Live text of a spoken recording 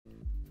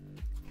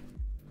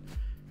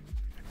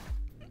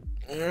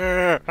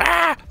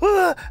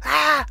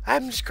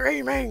I'm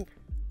screaming.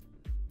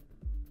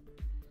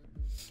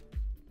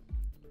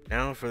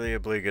 Now for the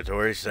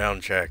obligatory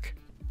sound check.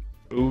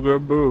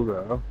 Ooga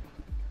booga.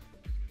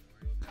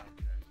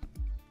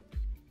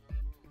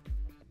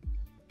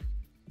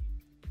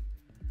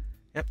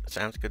 Yep,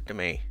 sounds good to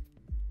me.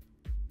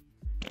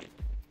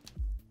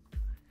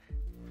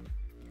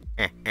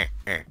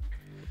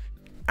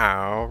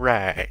 All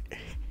right.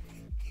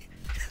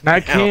 I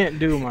can't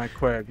do my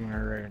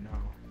Quagmire right now.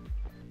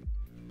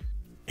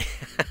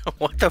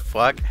 What the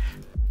fuck?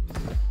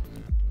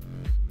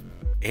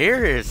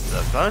 Here is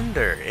the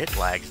thunder. It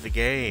lags the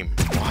game.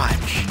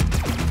 Watch.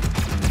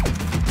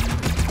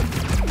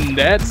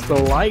 That's the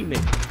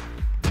lightning.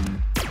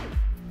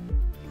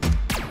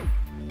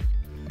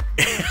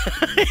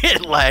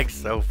 It lags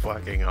so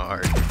fucking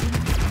hard.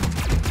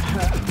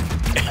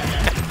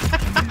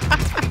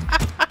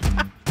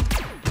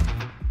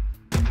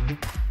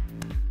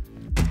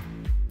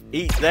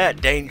 Eat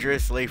that,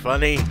 dangerously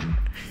funny.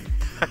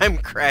 I'm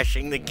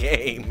crashing the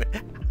game.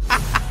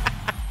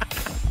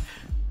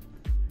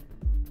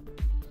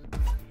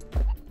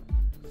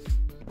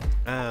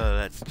 Oh,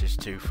 that's just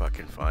too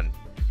fucking fun.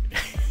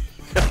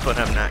 But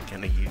I'm not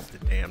gonna use the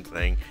damn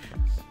thing.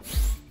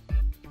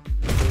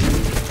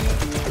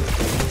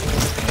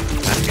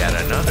 I've got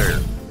another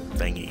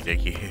thingy to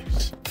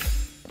use.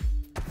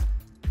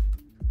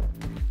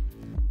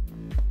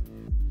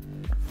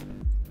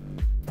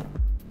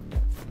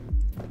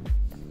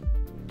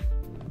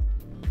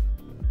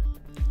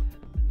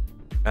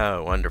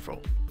 Oh,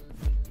 wonderful.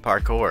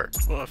 Parkour.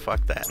 Well,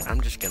 fuck that. I'm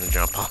just gonna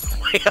jump all the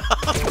way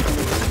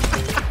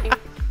up.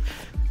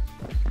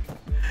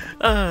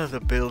 Oh, the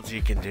builds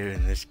you can do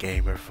in this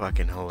game are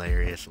fucking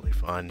hilariously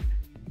fun.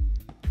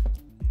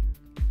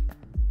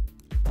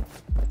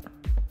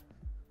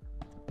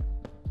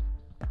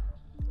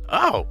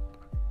 Oh!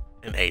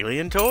 An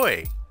alien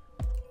toy!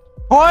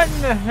 What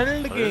in the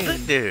hell What does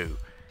again? it do?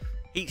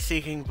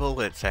 Heat-seeking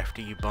bullets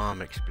after your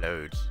bomb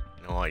explodes.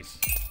 Nice.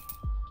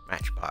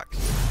 Matchbox.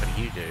 What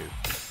do you do?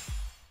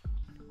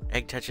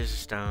 Egg touches a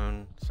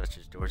stone, such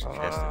as doors and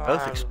chests. They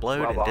both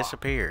explode and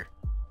disappear.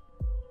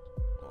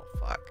 Well,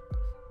 fuck.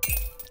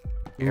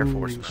 Air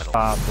Force medal.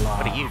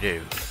 What do you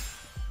do?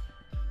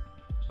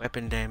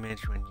 Weapon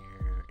damage when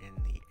you're in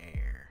the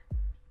air.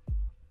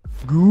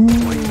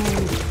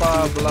 Goose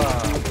blah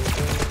blah.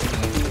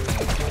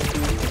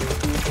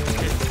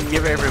 Just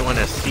give everyone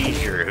a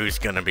seizure who's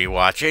gonna be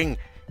watching.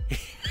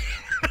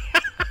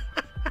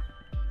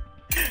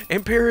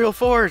 Imperial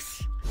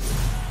Force!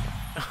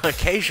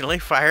 Occasionally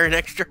fire an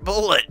extra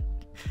bullet.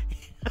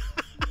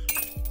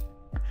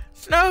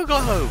 Snow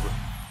globe!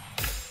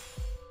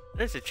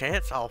 There's a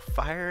chance I'll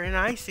fire an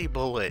icy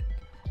bullet.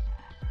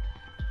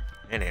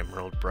 An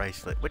emerald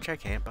bracelet, which I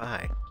can't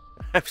buy.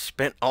 I've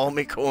spent all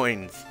my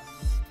coins.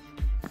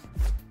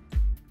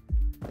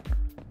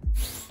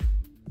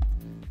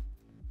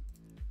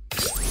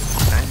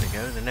 Time to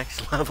go to the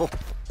next level.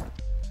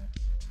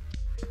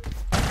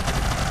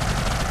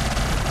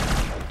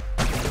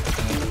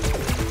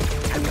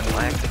 And the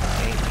lag of the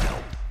game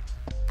help.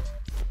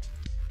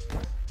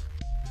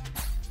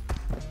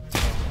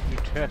 You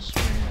test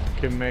me.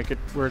 I can make it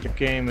where the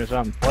game is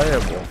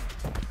unplayable.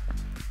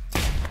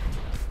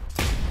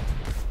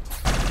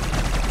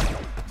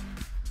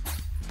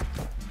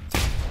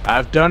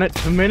 I've done it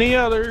to many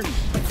others.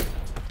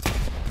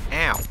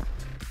 Ow.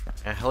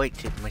 I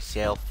hoiked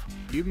myself.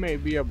 You may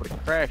be able to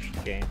crash the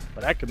game,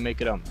 but I can make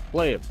it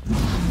unplayable.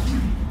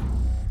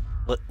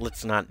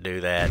 Let's not do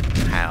that,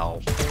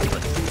 Hal.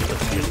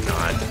 Let's just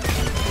not.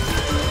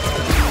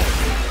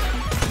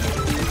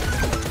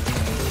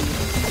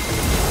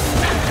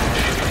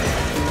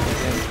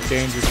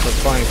 Dangerous for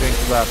funny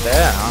things about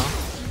that, huh?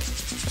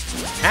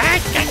 Ah,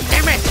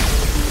 damn it!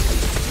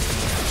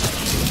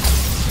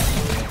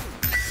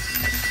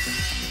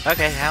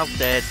 Okay, Hal's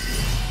dead.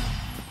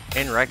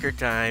 In record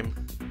time.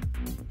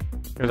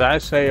 As I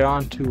say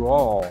unto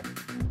all,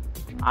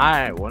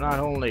 I will not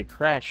only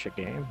crash a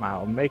game,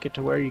 I'll make it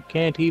to where you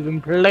can't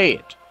even play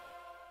it.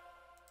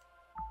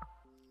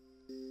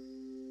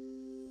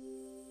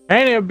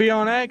 And it'll be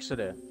on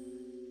accident.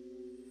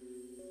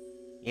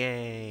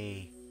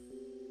 Yay.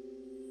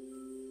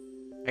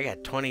 I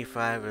got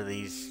 25 of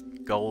these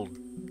gold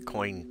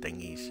coin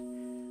thingies.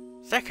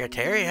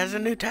 Secretary has a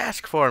new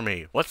task for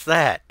me. What's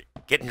that?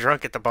 Getting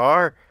drunk at the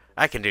bar?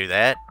 I can do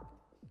that.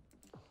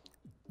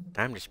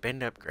 Time to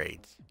spend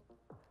upgrades.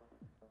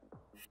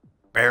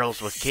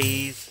 Barrels with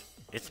keys.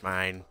 It's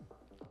mine.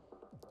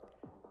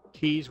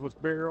 Keys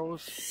with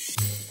barrels.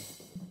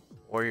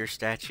 Warrior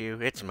statue.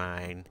 It's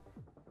mine.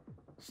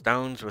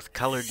 Stones with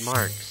colored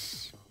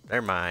marks.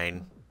 They're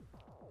mine.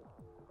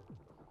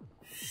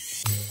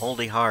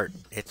 Moldy heart.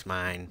 It's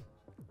mine.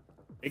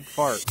 Big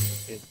fart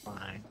is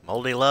mine.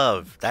 Moldy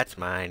love. That's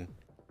mine.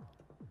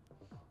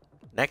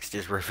 Next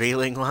is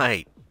revealing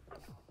light.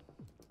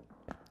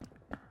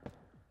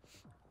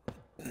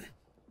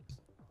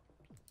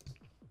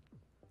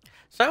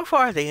 So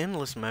far, the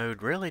endless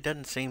mode really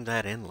doesn't seem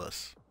that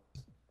endless.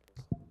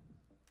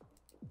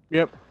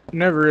 Yep.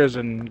 never is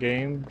in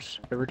games.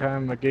 Every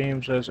time a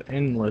game says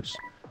endless,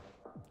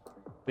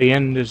 the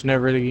end is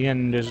never the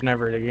end is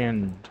never the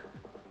end.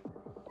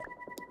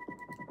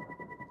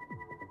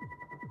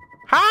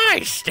 Hi,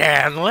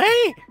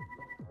 Stanley!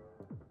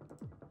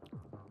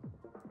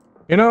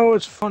 You know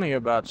what's funny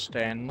about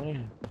Stanley?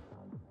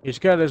 He's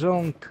got his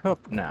own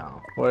cup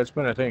now. Well, it's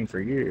been a thing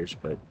for years,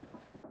 but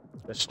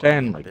the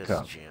Stanley Olympus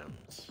Cup.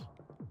 Gems.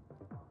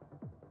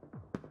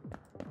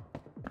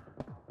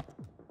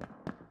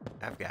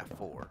 I've got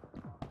 4.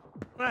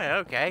 Right,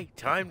 okay.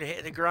 Time to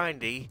hit the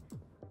grindy.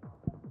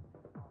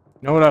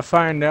 You know what I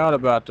find out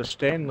about the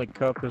Stanley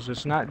Cup is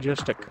it's not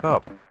just a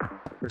cup.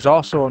 There's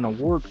also an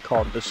award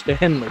called the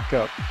Stanley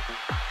Cup.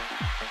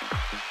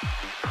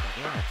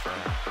 Yeah, it's a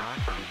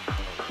hockey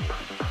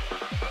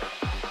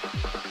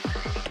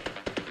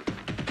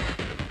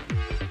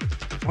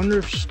award. Wonder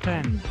if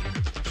Stanley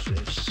knows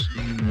this.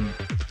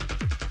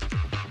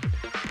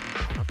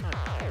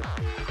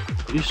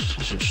 This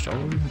is a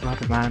story about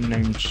a man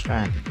named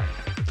Stanley.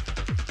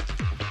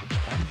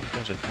 Stanley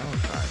doesn't know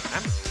it right.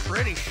 I'm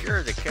pretty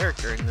sure the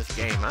character in this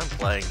game I'm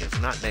playing is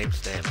not named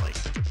Stanley.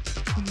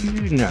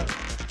 You know.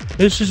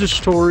 This is a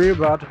story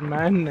about a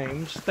man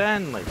named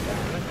Stanley,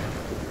 damn it.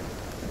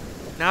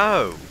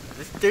 No,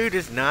 this dude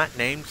is not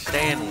named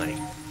Stanley.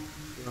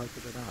 You like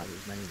it or not,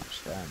 his name is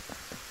Stanley.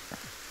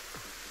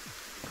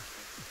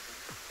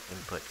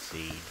 Input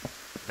seed.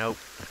 Nope,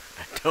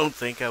 I don't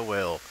think I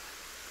will.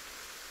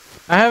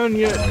 I haven't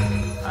yet.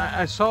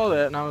 I saw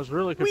that and I was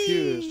really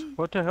confused. Whee!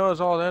 What the hell is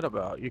all that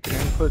about? You can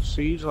input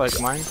seeds like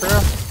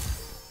Minecraft?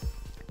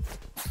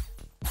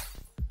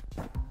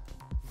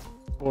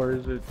 Or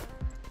is it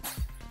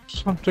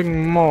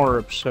something more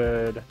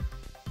absurd?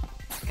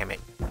 Damn it.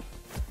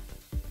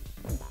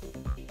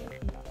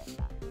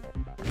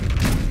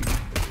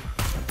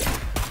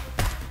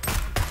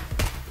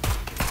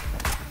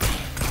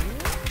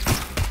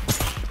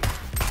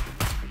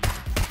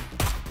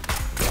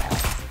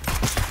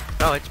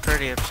 Oh, it's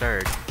pretty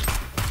absurd.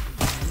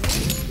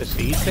 The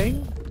seed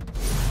thing?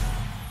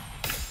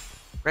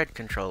 Red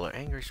controller.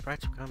 Angry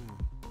sprites become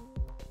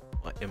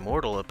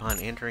immortal upon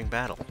entering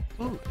battle.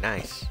 Ooh,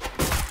 nice.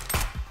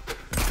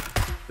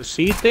 The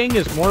seed thing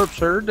is more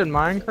absurd than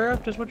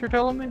Minecraft, is what you're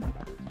telling me?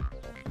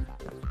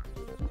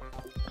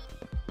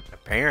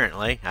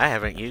 Apparently, I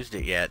haven't used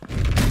it yet.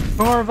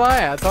 Nor have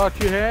I. I thought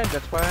you had.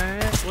 That's why I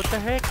asked. What the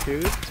heck,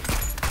 dude?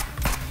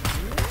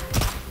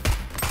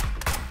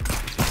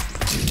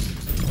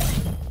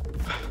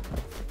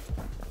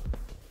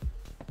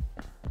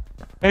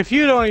 If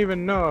you don't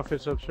even know if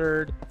it's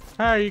absurd,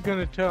 how are you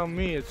gonna tell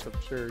me it's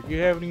absurd?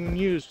 You haven't even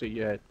used it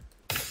yet.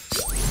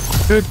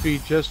 Could be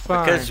just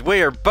fine. Because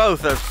we are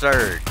both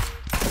absurd.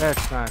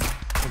 That's not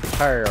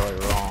entirely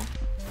wrong.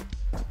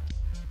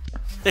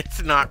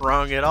 It's not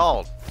wrong at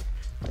all.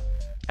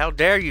 How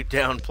dare you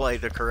downplay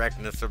the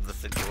correctness of the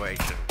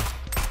situation?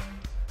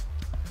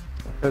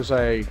 Because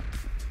I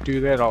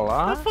do that a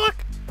lot? The fuck?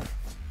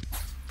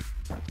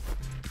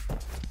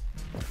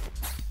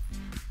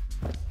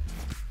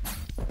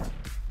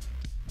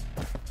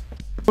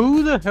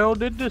 Who the hell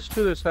did this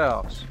to this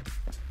house?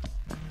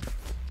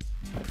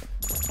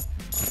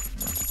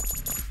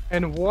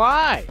 And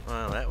why?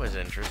 Well, that was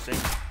interesting.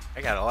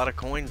 I got a lot of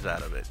coins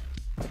out of it.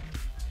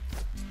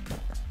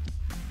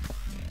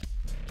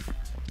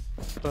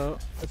 So,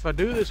 if I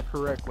do this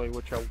correctly,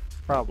 which I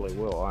probably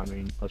will, I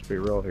mean, let's be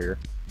real here.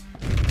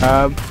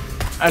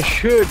 I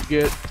should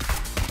get a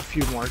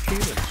few more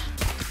achievements.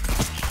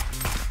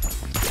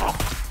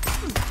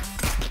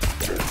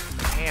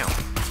 Damn.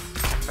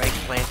 I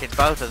face planted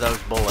both of those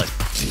bullets.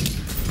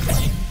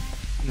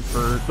 And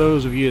for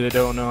those of you that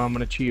don't know, I'm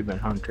an achievement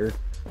hunter.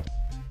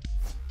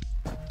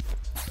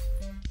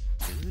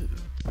 Ooh.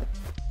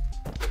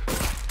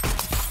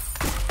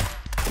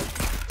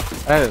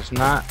 That is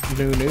not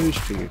new news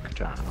to you,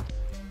 Katana.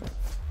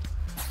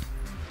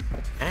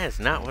 That is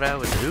not what I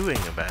was doing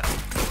about.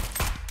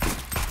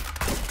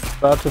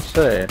 About to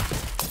say,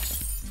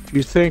 if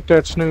you think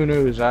that's new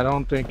news, I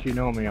don't think you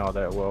know me all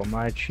that well.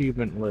 My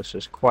achievement list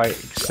is quite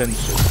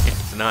extensive.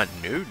 It's not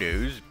new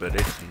news, but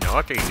it's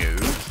naughty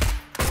news.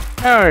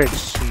 No,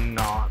 it's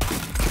not.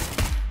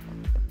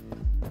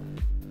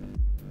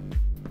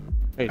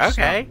 It's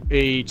Okay. Not,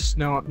 it's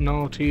not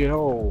naughty at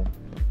all.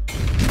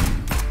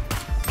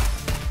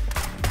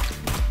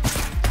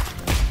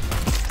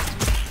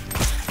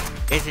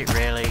 Is it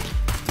really?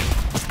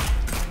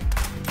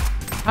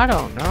 I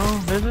don't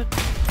know, is it?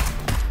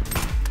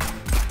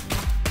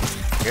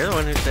 You're the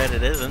one who said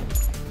it isn't.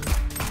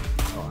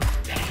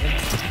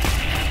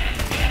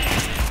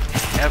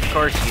 Of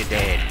course you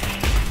did.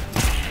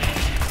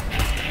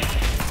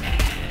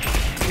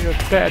 You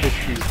have bad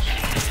issues.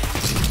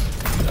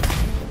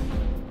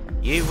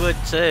 You would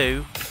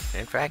too.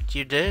 In fact,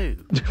 you do.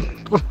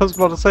 I was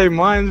about to say,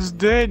 mine's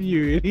dead,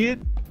 you idiot.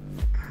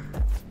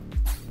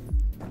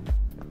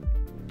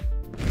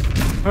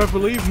 I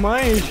believe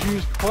my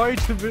issue's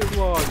quite a bit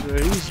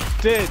larger. He's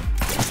dead.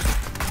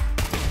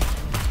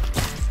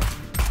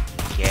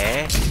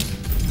 Yeah?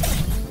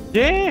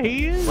 Yeah,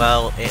 he is.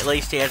 Well, at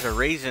least he has a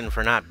reason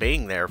for not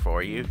being there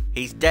for you.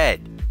 He's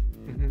dead.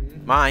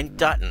 Mine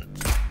doesn't.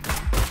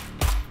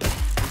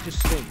 He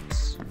just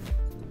stinks.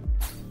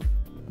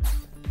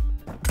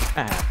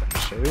 That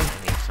happens, too.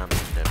 I need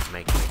something to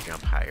make me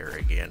jump higher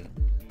again.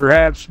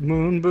 Perhaps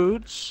moon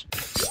boots?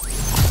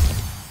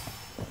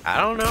 I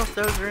don't know if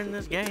those are in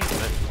this game,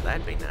 but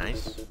that'd be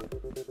nice.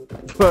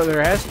 Well,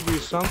 there has to be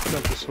something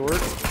of the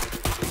sort.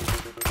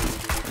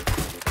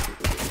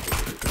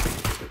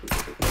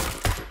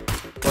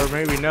 Or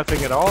maybe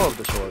nothing at all of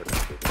the sort.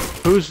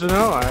 Who's to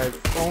know?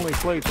 I've only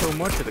played so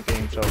much of the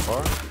game so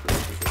far.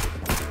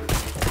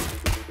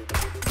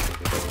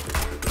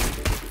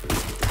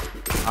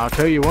 I'll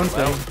tell you one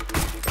thing.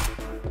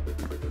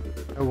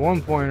 At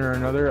one point or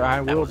another, I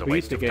will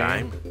beat the game.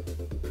 Time.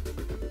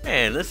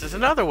 And this is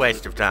another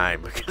waste of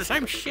time, because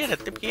I'm shit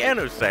at the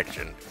piano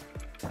section.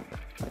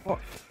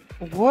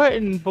 What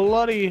in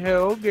bloody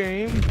hell,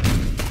 game?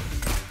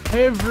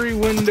 Every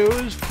window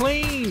is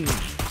clean!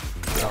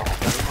 Oh,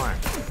 never mind.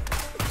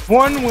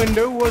 One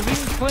window wasn't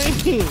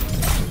clean!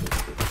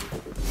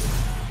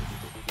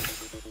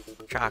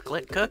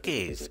 Chocolate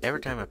cookies. Every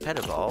time a pet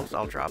evolves,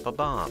 I'll drop a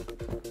bomb.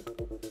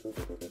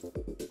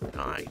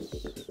 Nice.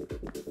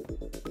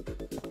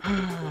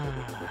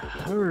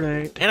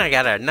 Alright. And I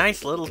got a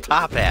nice little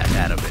top hat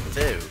out of it,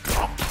 too.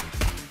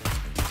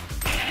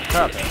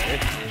 Top hat, eh?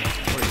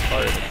 What are you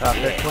part of the top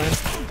hat clan?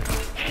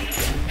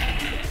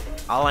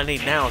 All I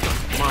need now is a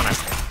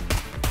monocle.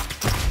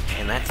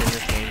 And that's in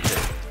this game, too.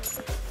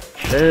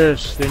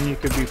 Yes, then you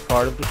could be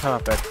part of the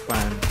top hat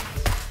clan.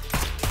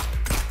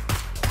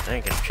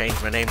 I can change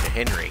my name to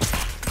Henry.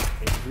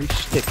 Henry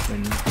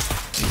Stickman.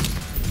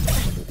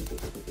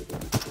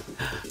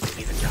 Give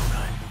me the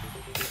donut.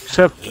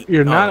 Except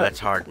you're not. Oh, that's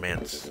hard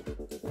mints.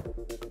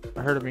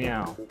 I heard a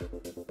meow.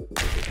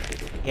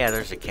 Yeah,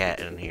 there's a cat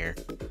in here.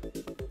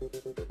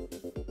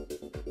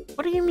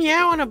 What are you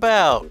meowing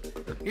about?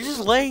 You're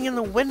just laying in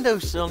the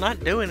windowsill,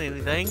 not doing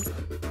anything.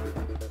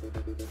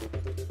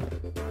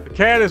 The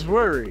cat is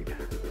worried.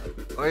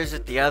 Or is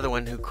it the other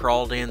one who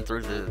crawled in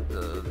through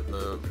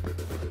the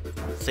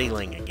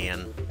ceiling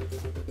again?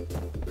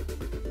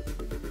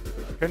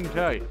 Couldn't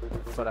tell you,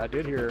 but I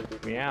did hear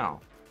meow.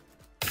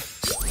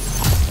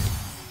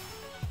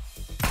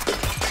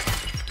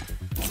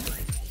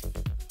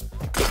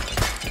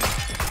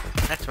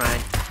 That's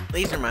mine.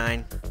 These are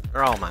mine.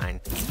 They're all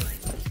mine.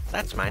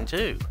 That's mine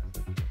too.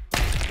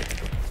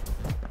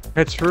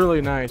 It's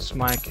really nice.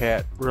 My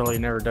cat really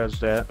never does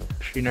that.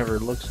 She never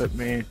looks at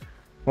me.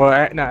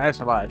 Well, no, that's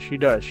a lie. She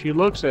does. She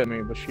looks at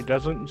me, but she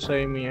doesn't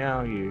say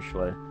meow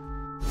usually.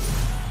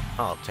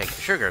 I'll take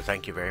the sugar,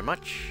 thank you very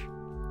much.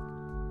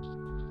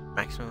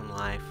 Maximum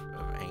life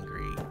of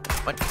angry...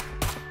 What?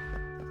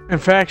 In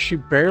fact, she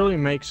barely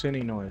makes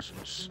any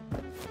noises.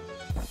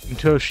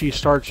 Until she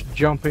starts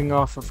jumping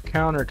off of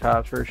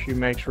countertops where she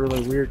makes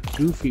really weird,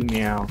 goofy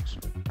meows.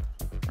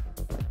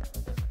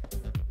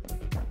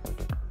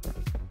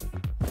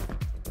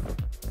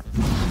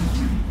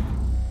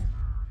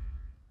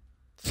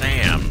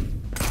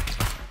 Sam.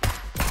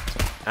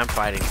 I'm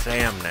fighting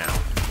Sam now.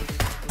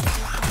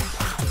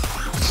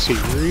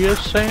 Serious,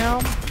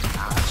 Sam?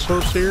 Not so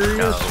serious?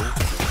 No.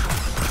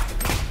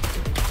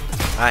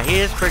 He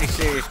is pretty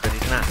serious, but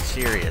he's not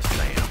serious,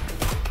 Sam.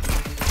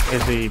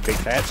 Is he Big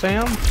Fat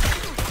Sam?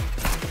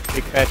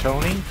 Big Fat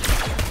Tony?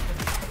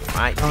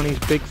 Might. Tony's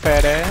big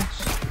fat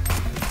ass?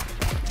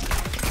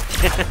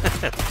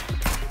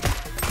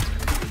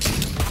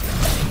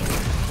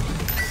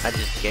 I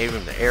just gave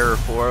him the error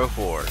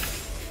 404.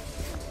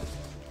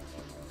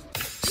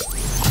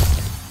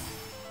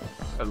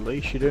 At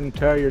least you didn't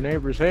tell your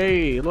neighbors,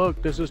 hey,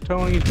 look, this is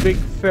Tony's big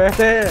fat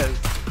ass.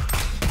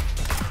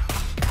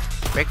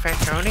 Big Fat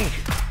Tony?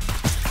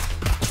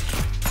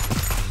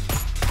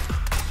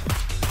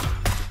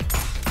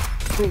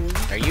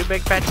 Are you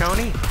Big Fat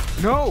Tony?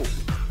 No!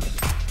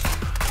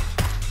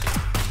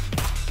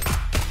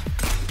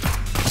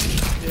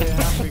 Yeah,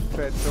 I'm Big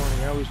Fat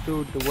Tony. I was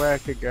told to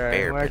whack a guy,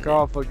 Bear whack pendant.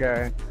 off a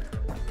guy.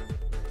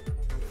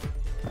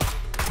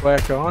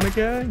 Whack on a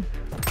guy?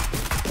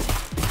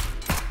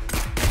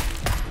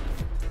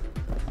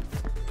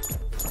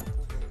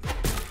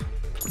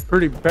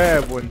 Pretty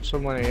bad when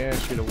somebody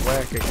asks you to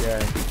whack a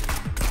guy.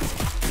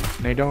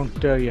 And they don't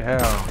tell you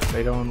how.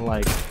 They don't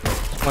like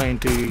explain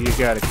to you you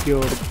gotta kill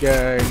the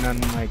guy,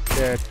 nothing like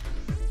that.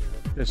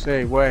 Just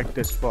say whack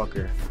this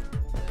fucker.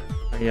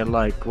 And you're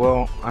like,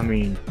 well, I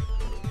mean,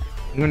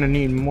 I'm gonna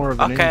need more of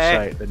an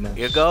insight than this.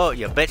 You go,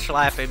 you bitch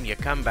slap him, you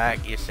come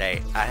back, you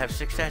say, I have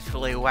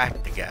successfully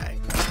whacked the guy.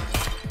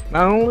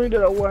 Not only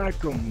did I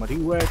whack him, but he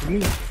whacked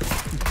me.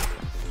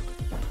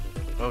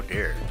 Oh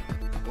dear.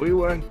 We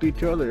whacked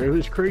each other. It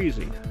was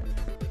crazy.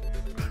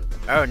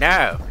 Oh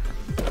no.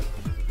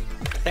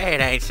 Say it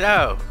ain't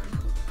so.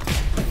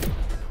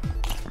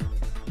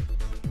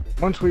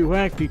 Once we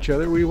whacked each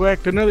other, we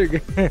whacked another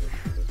guy.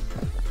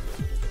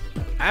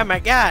 Oh my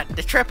god,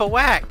 the triple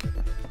whack.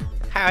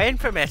 How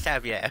infamous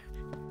of you.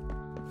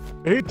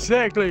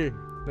 Exactly.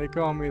 They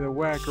call me the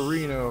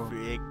whackerino.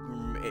 Big...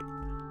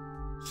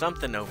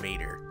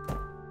 Something-o-meter.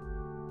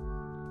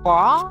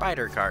 What?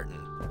 Spider carton.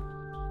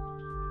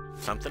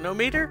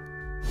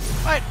 Something-o-meter?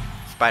 What?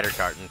 Spider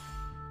carton.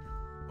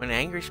 When an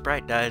angry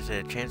sprite dies,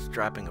 a chance of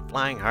dropping a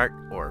flying heart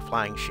or a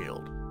flying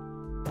shield.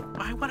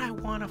 Why would I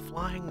want a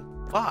flying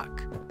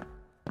fuck?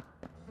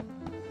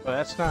 But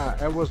that's not.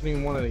 That wasn't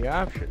even one of the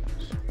options.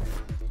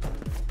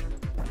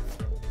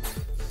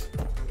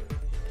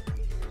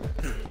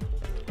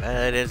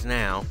 It is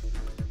now.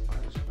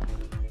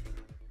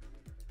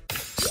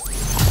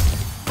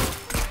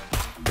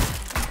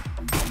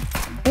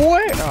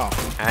 What?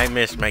 Oh. I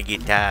miss my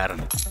guitar.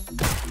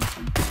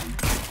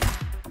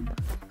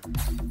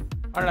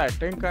 Alright, I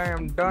think I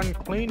am done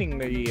cleaning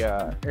the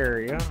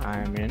area I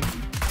am in.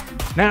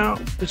 Now,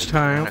 it's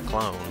time. I'm a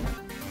clone.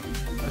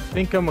 I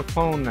think I'm a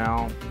clone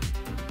now.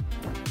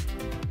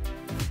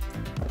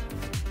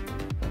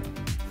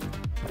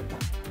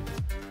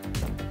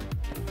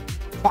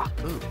 Fuck.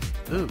 Ooh,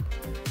 ooh.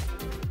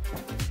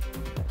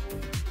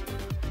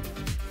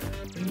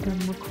 I think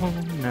I'm a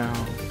clone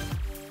now.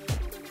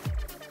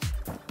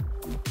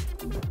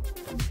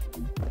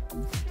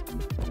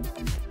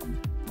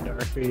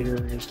 Darth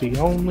Vader is the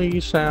only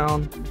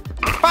sound.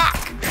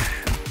 Fuck!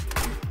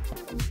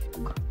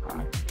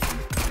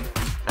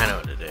 I know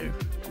what to do.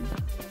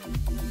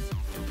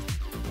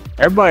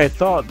 Everybody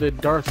thought that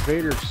Darth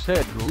Vader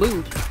said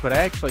Luke, but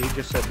actually he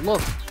just said,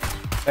 look,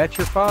 that's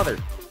your father.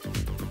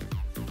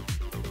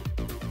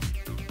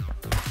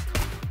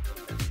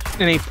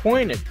 And he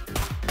pointed.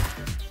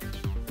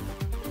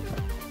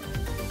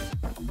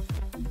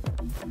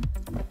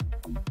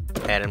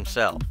 At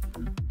himself.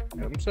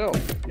 At himself.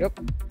 Yep.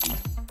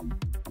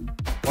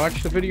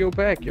 Watch the video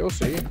back, you'll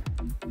see.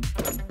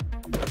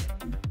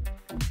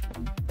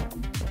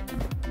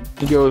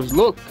 He goes,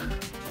 look,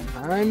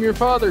 I'm your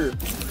father.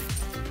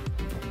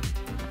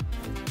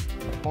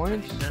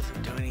 Points. He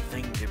doesn't do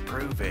anything to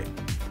prove it.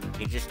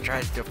 He just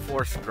tries to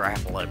force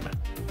grapple him.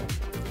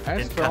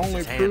 That's Then the cuts only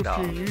his hand proof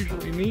off. you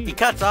usually He need.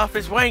 cuts off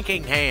his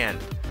wanking hand.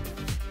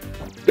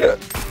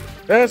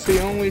 That's the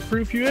only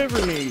proof you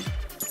ever need.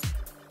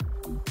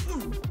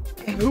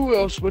 Who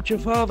else but your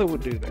father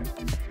would do that?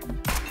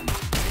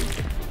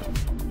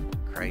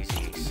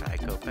 Crazy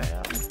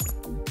psychopath.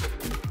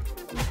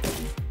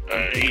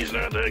 He's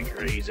not that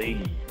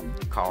crazy.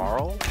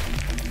 Carl?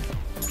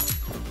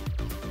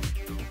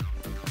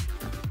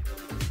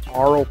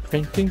 Carl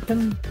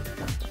Pinkington?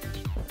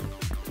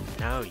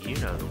 No, you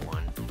know the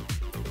one.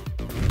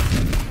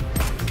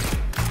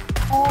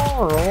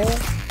 Carl?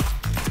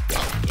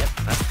 Yep,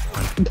 that's the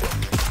one.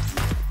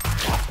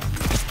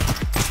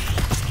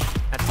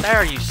 And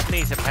there you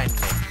sneeze upon me.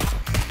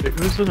 It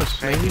wasn't a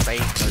Crazy snake.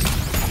 bastard.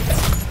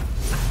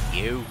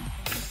 You.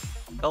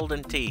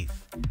 Golden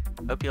teeth.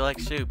 Hope you like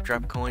soup.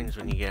 Drop coins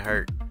when you get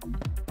hurt.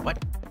 What?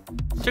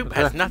 Soup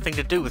has nothing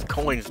to do with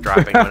coins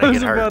dropping when I I was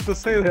get hurt. about to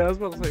say that. I was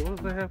about to say, what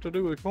does that have to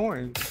do with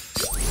coins?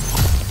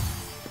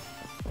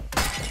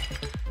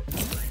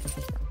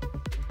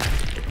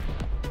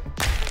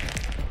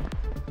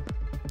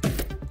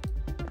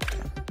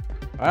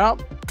 Well,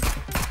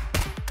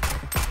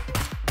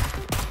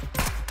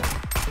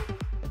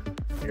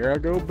 here I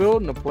go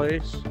building a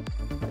place.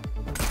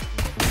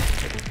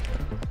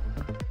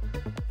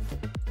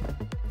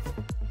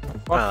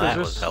 Well, Fuck that is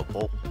was this?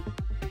 helpful.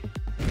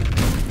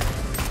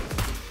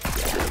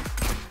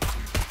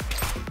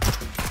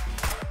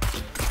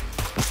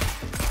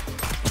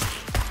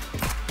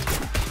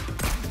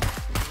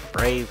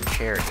 Brave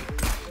cherry.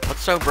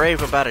 What's so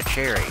brave about a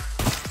cherry?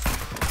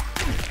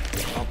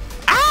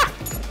 Ah!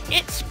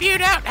 It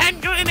spewed out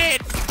hand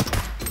grenades!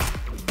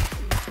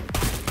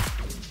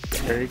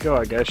 There you go.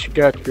 I guess you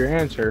got your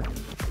answer.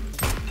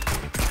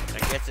 I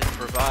guess its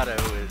bravado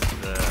is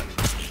the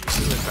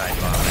suicide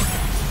bomb.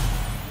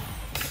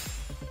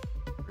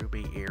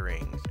 Ruby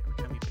earrings.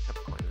 Every time you pick up a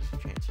coin, there's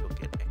a chance you'll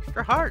get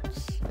extra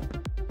hearts.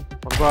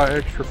 What about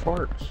extra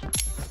farts?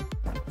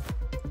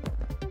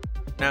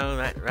 No,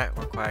 that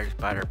requires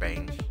butter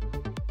bangs.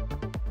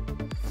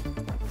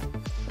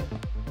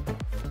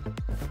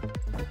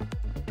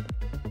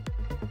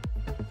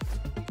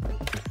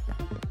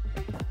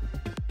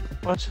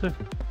 What's the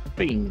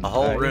bean? A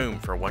whole bag? room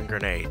for one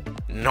grenade.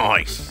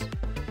 Nice.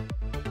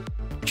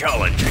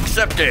 Challenge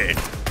accepted.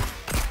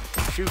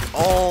 Shoot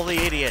all the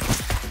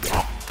idiots.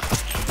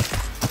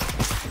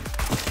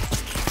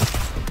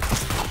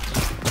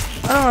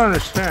 I don't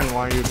understand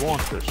why you'd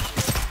want this.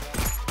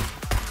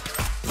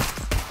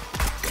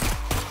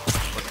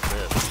 What's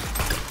this?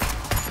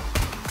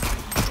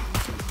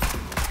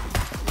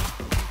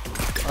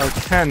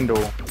 A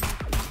candle.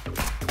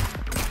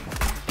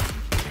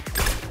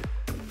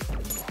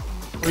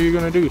 What are you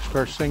gonna do?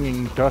 Start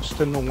singing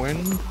 "Dust in the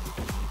Wind"?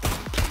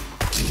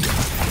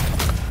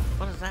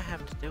 What does that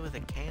have to do with a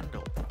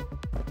candle?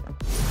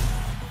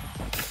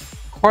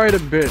 Quite a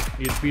bit.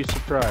 You'd be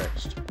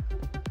surprised.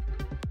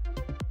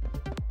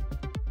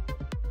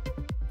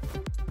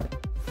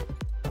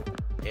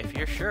 If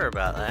you're sure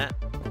about that,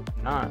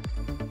 Not.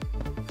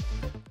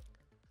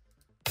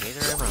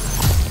 neither am I.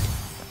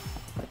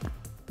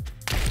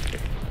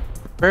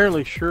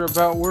 Fairly sure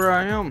about where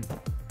I am.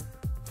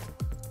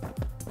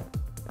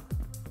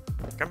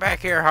 Come back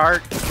here,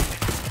 Hart.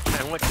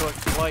 I want to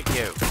exploit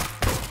you.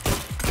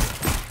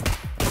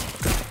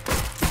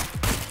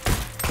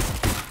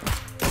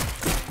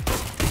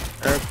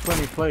 There are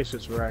plenty of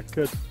places where I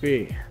could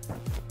be.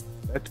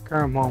 At the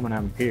current moment,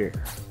 I'm here.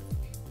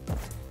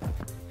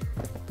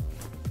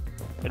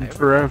 And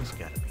forever. There's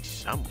gotta be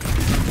somewhere.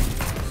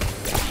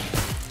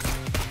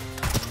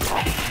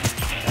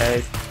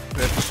 Hey,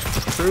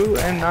 that's true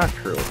and not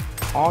true.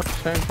 All at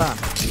the same time.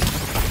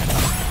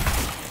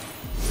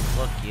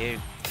 Look, you.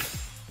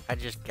 I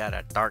just got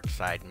a dark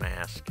side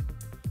mask.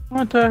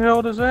 What the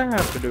hell does that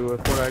have to do with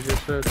what I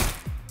just said?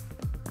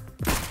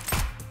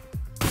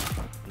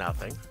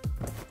 Nothing.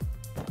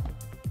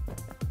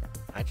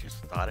 I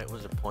just thought it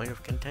was a point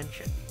of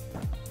contention.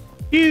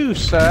 You,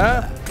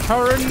 sir,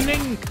 are a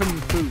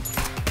nincompoop.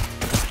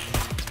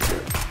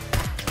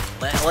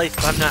 At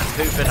least I'm not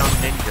pooping on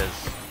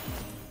ninjas.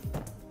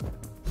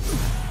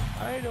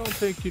 I don't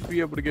think you'd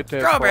be able to get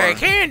that Strawberry far.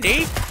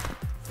 candy?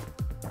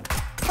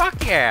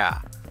 Fuck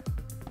yeah!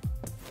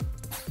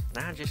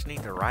 Now I just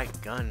need the right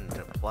gun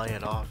to play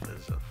it off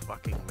as a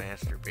fucking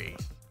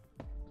masterpiece.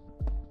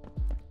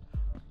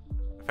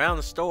 I found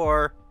the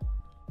store.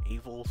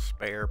 Evil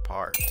spare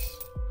parts.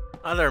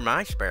 Oh, they're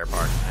my spare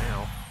parts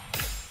now.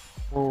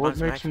 Well, what makes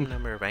maximum him...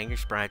 number of anger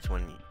sprites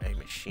when a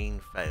machine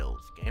fails.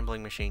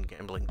 Gambling machine,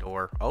 gambling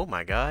door. Oh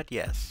my god,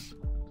 yes.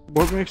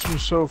 What makes him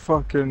so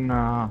fucking,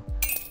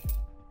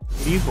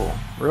 evil?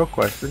 Real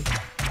question.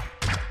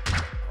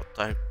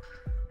 Well,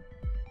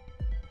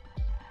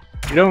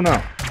 You don't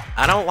know.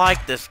 I don't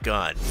like this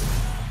gun.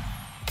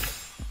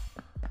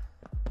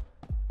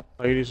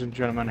 Ladies and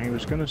gentlemen, he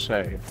was gonna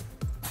say,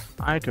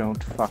 I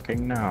don't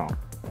fucking know.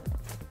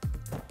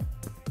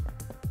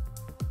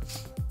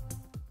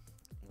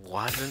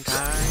 Wasn't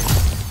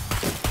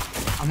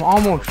I? I'm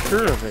almost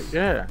sure of it,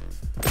 yeah.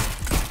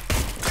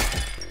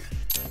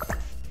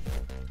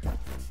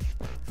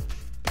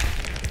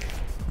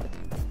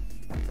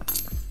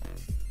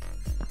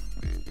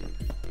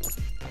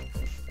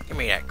 Give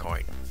me that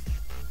coin.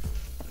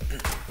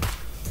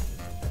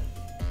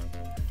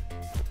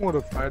 What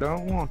if I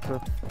don't want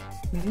to?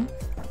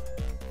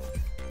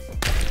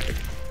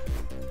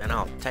 And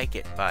I'll take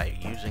it by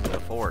using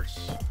the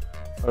force.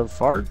 Of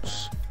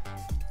farts.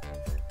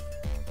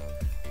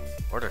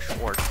 Or the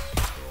Schwartz.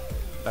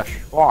 The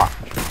Schwartz.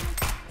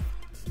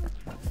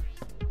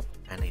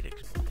 I need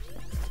explosives.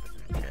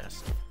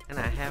 Yes. And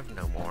I have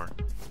no more.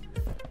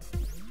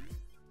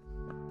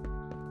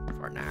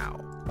 For now.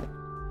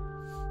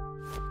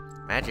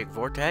 Magic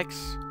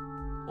Vortex?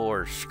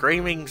 Or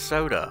Screaming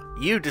Soda?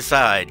 You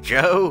decide,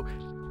 Joe!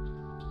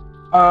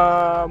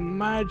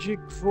 Magic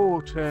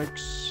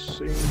Vortex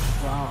seems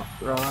about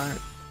right.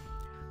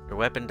 Your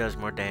weapon does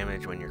more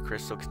damage when your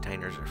crystal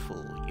containers are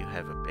full. You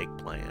have a big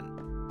plan.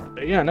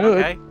 Yeah, no.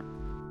 Okay.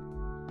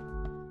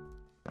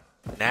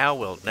 Now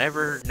we'll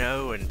never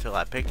know until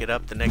I pick it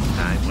up the next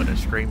time what a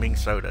Screaming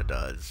Soda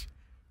does.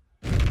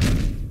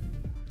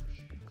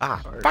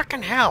 Ah,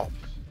 fucking hell!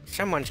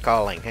 Someone's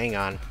calling. Hang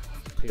on.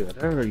 Yeah,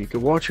 there, you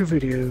can watch a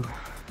video.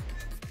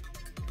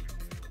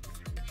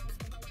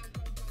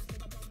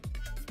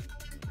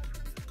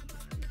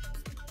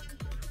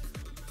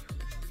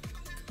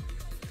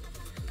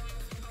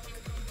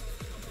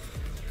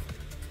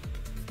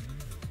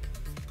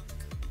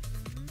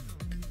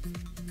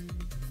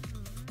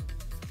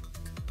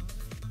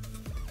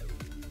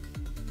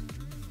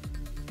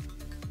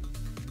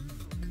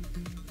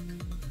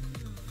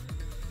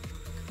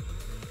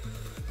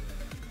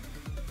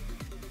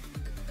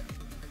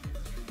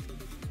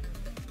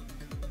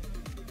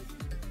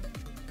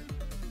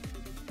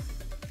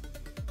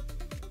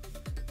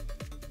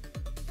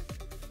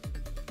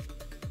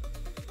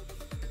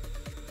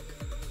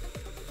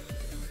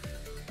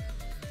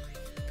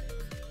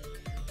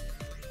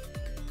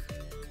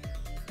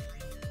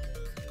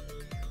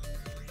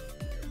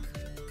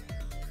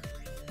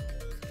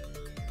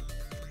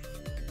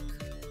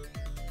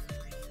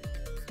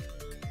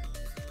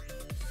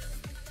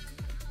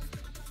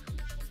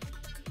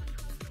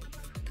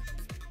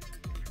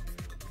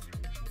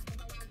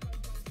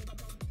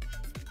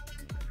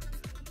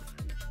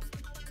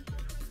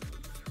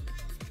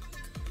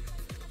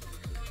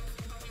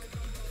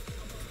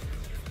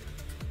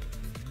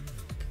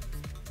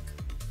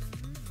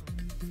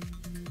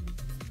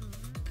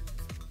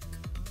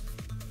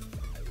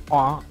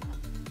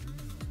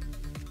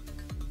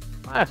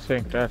 I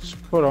think that's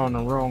put on the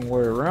wrong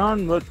way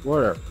around, but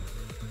whatever.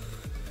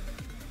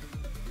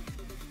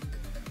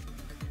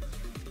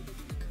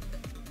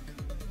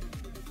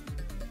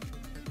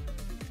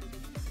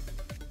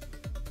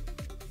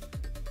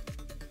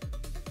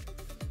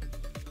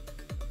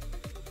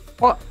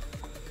 What?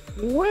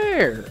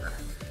 Where?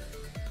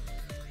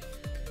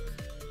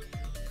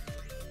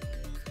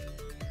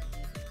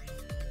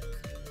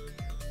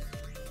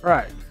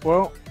 Right,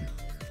 well...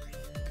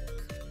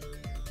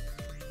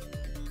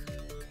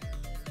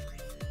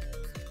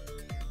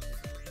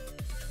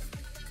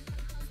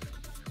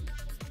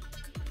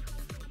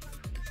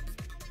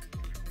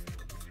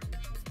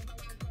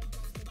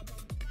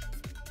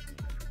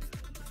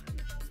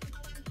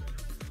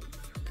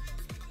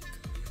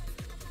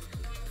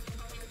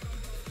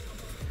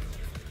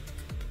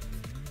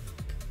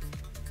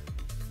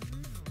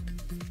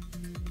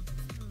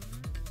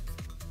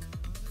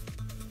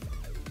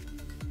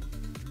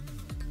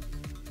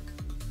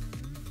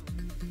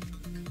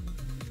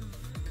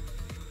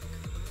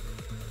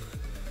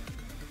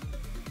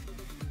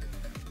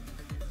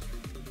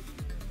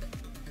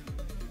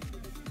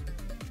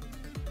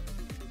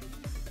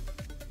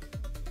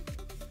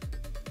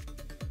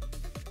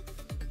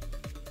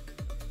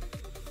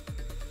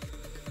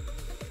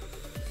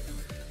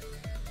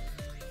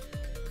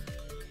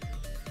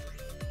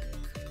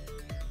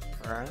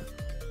 Right.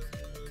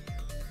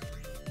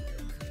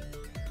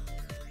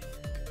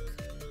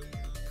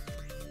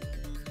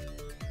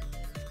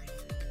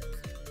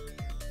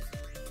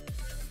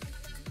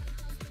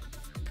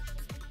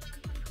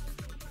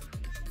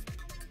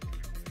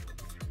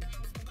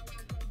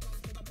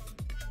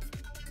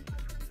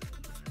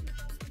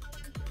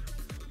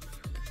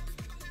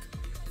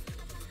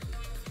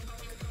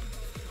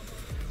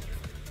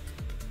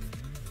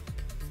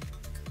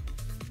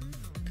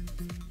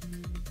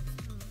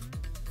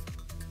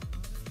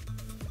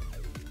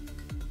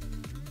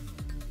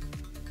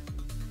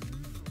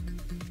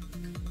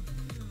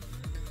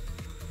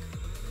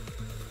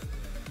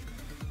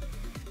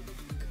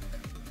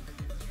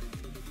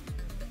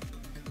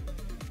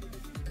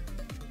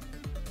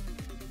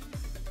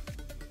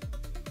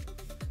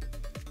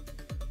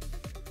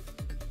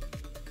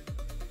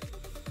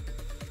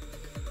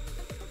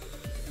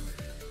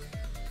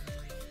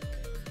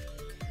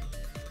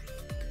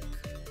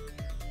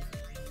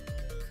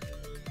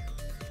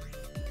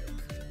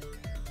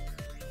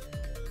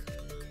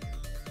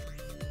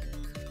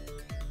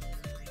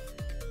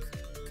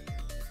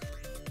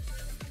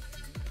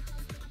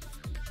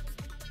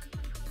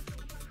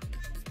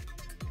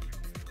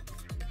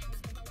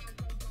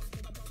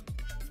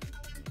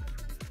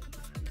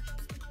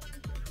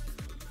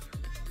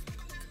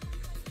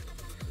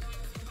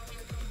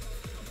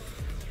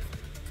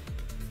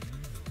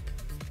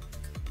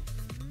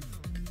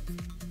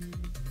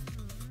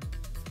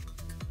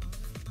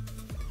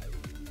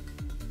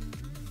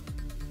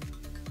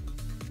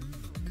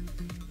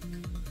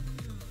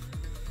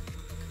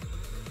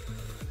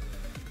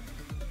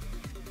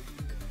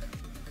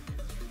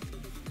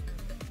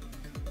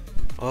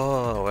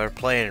 Oh, we're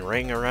playing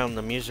Ring Around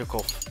the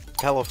Musical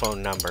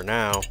telephone number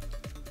now.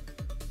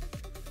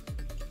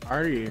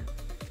 Are you?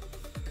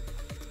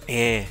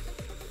 Yeah.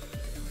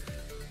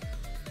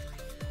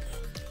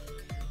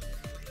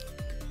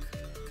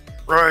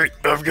 Right,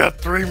 I've got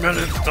 3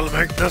 minutes to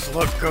make this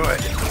look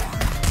good.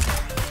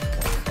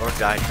 Or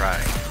die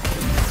trying.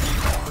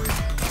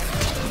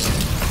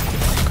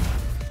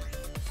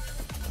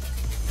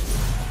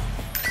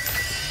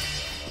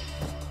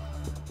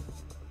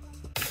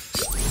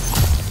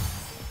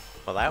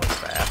 Well, that was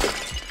fast.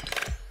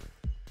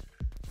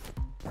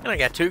 And I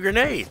got 2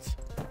 grenades.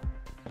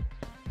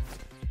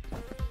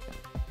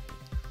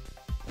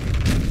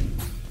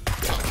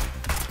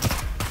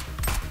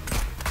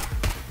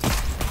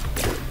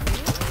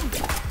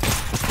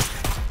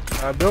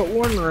 I built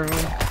one room.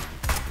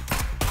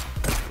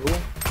 That's cool.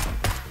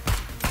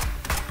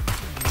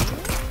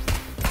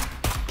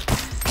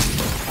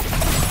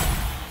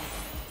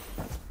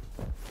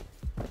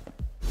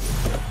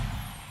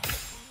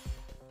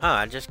 Oh,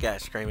 I just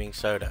got Screaming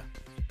Soda.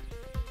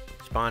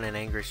 Spawn an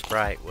angry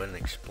sprite with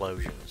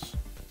explosions.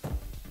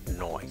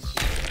 Nice.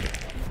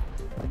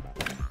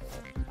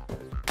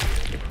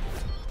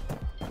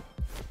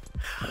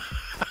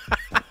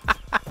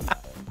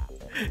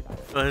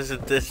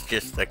 Wasn't this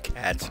just a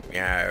cat's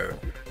meow?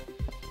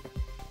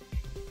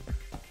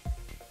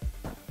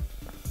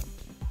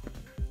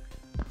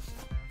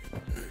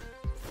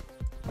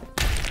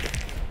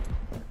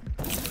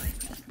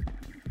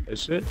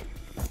 Is it?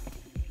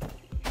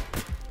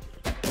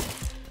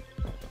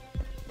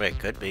 Wait,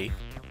 could be.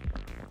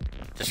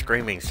 It's a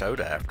Screaming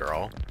Soda after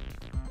all.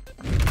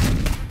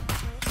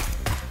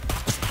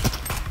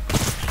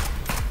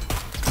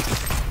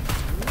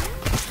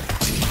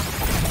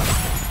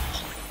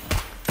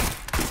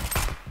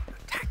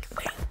 Attack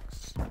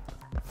things.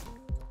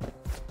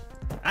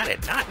 I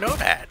did not know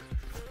that.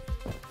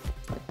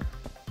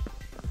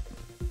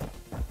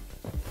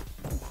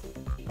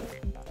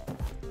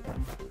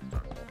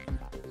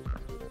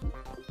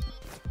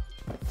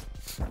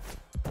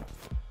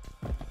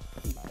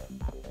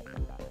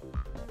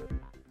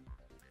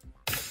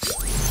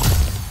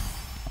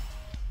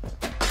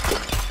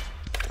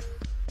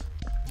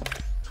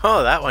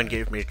 Oh, that one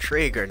gave me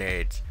 3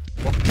 grenades.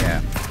 Oh,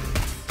 yeah.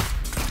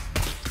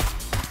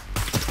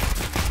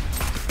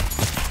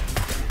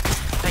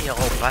 Hey, you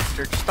old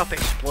bastard, stop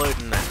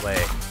exploding that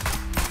way.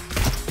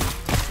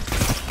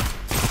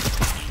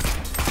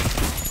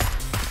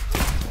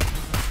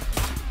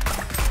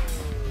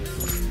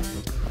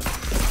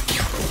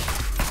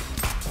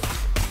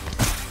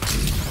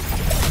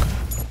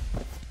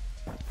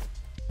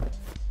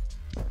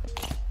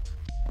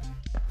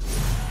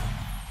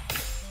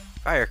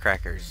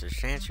 Firecrackers. There's a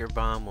chance your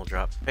bomb will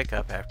drop pick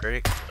up after it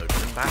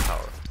explodes in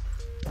power.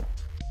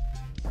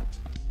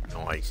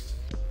 Nice.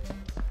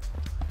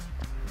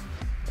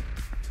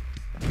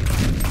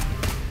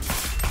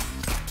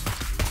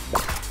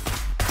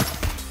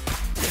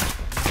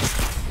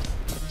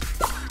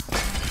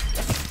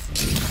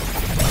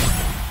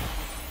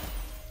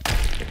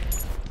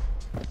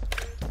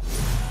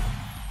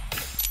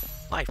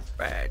 Life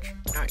badge.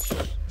 Nice.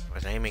 I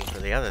was aiming for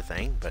the other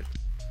thing, but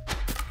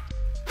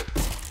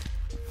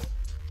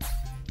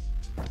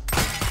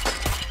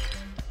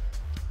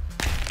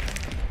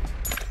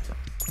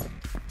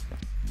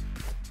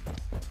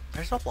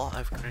there's a lot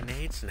of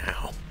grenades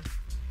now.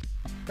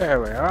 There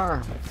we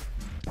are.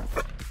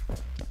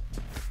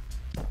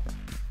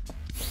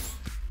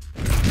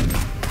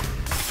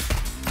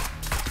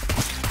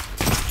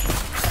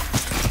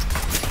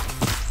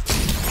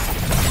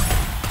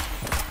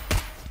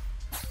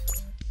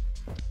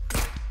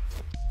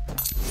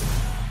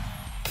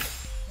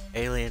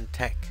 Alien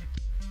tech.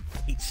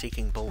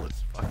 Heat-seeking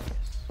bullets. Fuck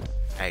yes.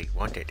 I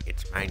want it.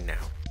 It's mine now.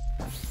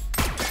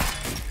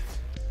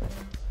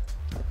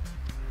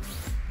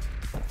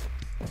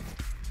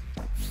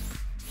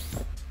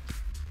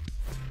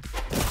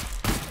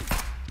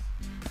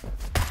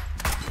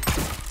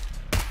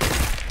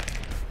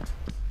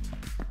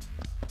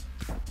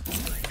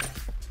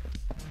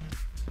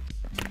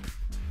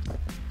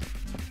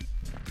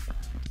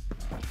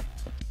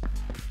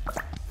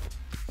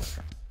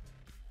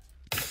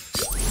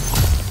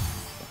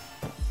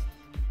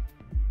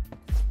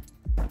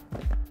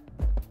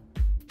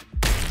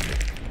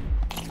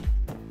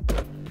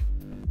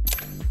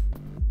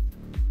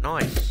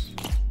 Nice.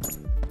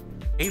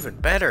 Even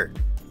better.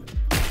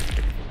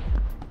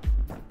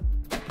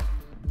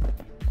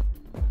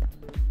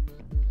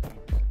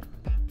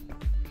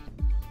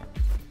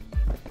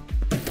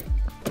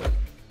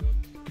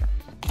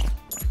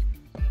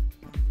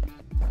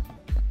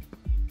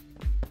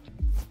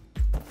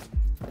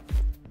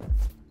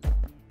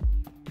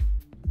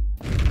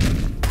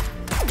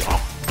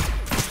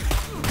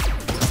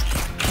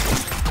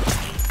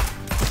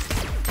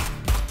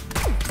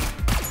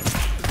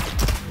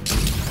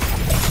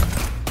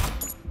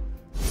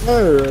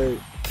 Alright.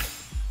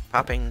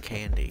 Popping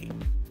candy.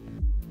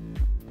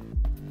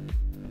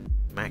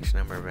 Max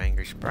number of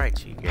angry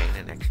sprites, you gain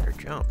an extra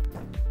jump.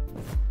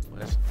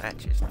 Wasn't that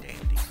just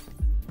dandy?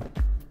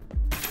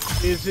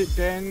 Is it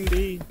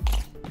dandy?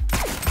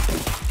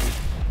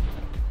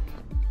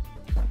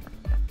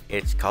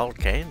 It's called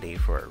candy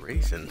for a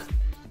reason.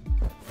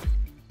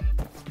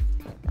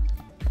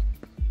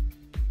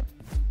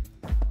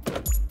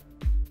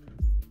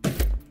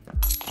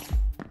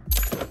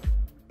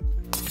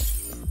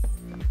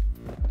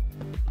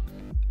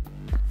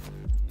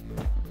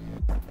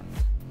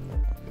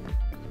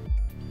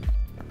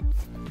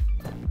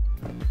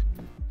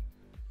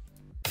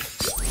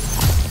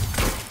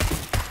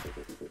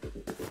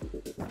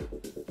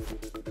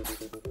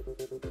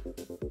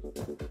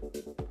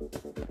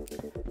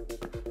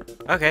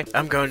 Okay,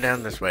 I'm going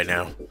down this way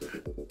now.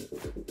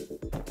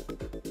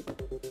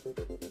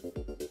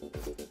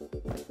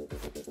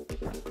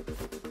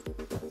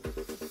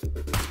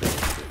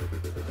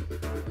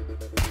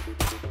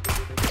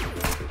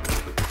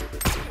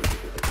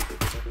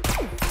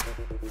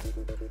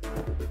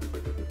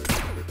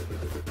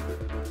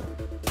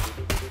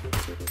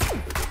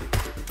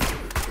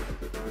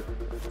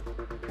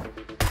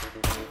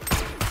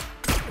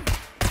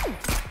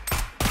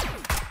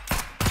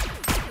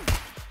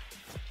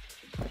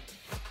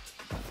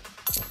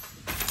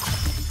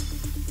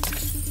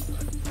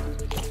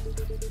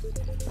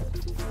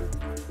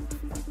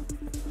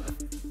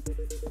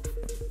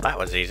 That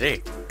was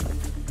easy.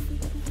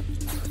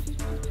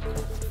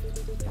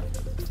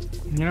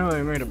 You know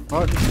they made a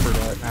button for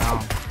that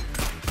now.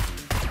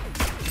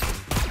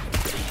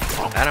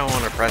 I don't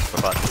want to press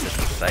the button just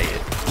to say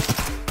it.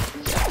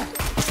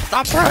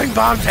 Stop throwing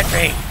bombs at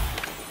me!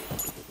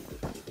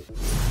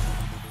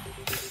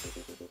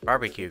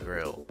 Barbecue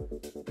grill.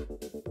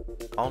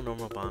 All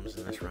normal bombs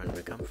in this run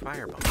become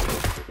fire bombs.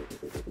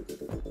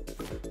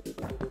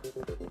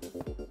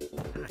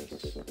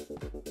 Nice.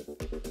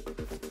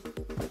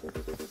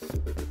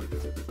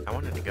 I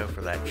wanted to go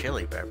for that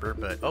chili pepper,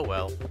 but oh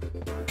well.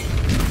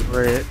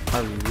 Red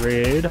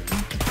chili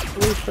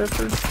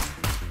pepper?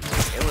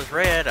 It was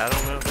red, I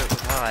don't know if it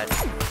was hot.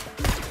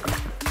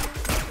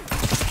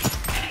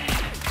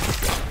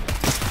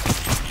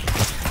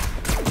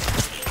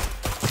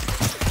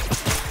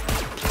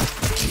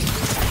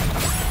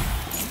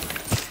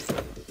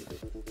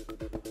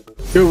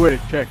 Good way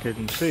to check it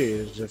and see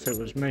is if it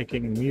was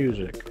making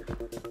music.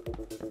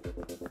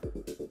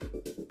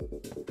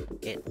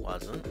 It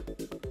wasn't.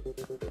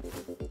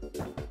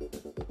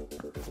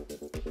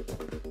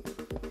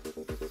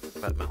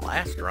 But my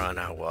last run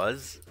I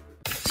was.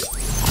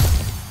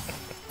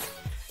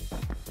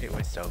 It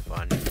was so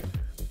fun.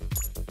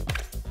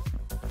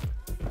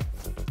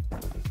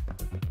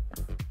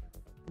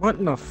 What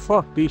in the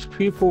fuck? These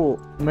people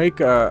make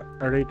a...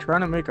 Are they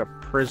trying to make a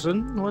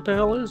prison? What the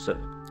hell is it?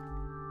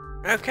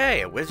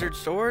 Okay, a wizard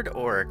sword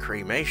or a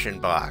cremation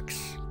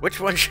box? Which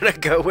one should I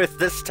go with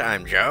this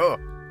time, Joe?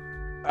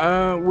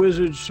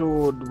 Wizard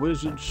sword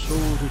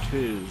it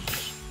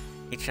is.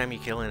 Each time you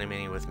kill an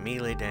enemy with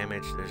melee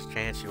damage, there's a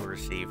chance you'll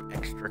receive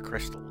extra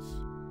crystals.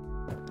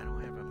 I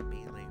don't have a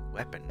melee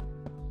weapon.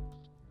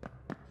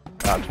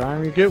 About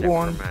time you get Except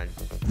one. for my...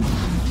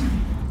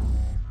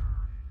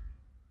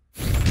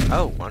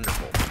 Oh,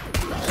 wonderful.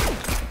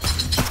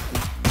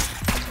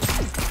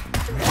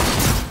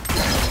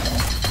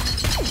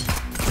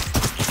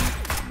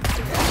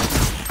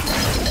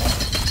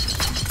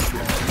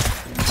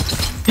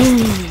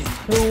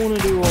 I don't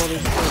want to do all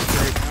this stuff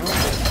right now.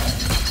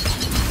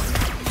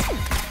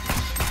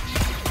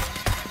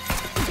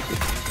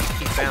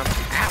 He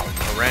bounced out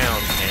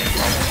around and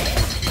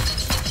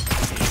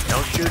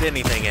don't shoot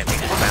anything at me,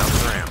 just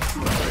bounce around.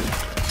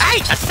 Hey,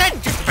 I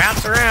said just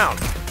bounce around.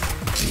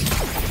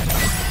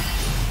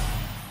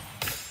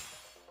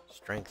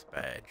 Strength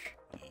badge.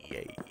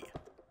 Yay.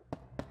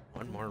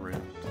 one more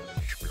room to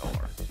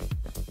explore.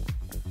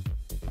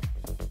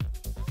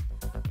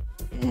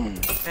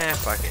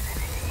 Fuck it.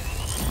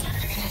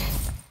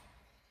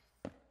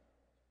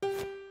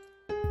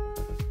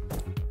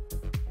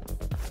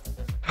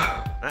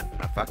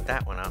 I fucked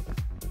that one up.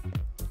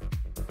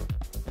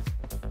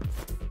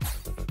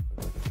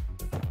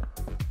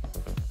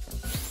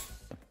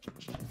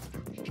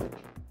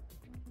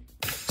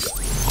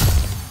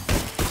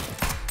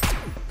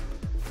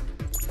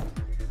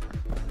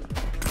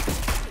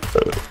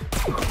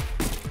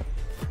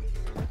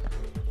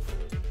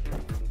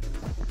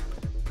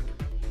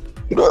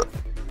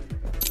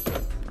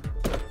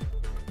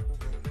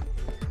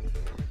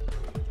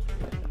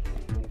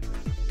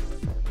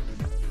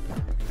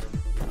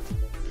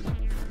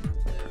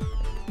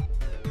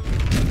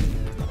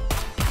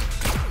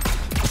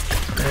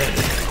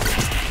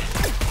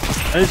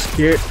 Let's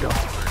get going.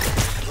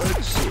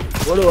 Let's see.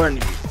 What do I need?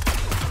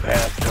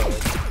 Bathtub.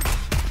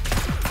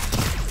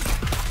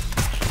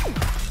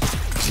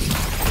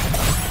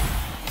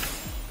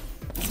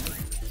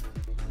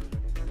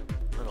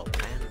 Little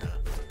panda.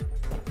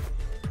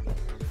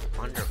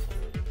 Wonderful.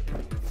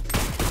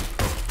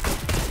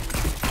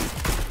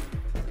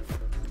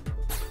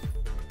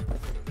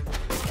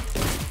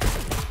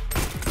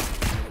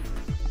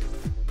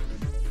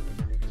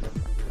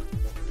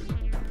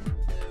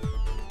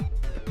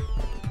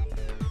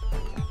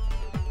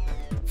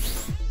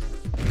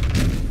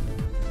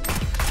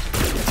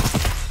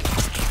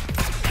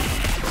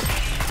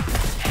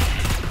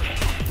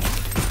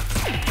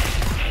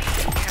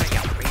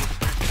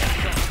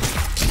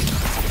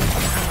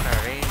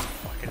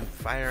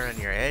 Fire on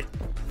your head?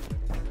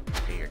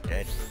 Okay, you're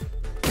dead.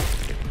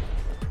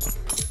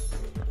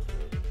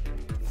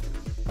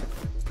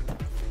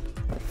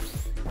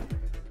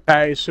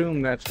 I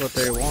assume that's what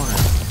they wanted.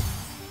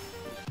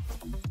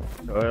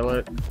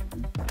 Toilet.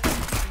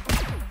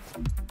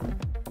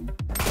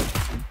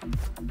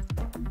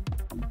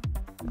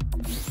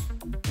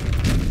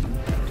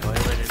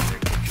 Toilet is their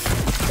kitchen.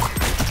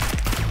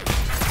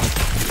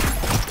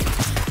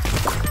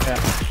 Yeah.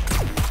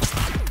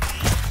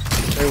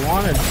 They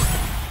wanted.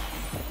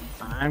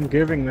 I'm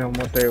giving them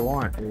what they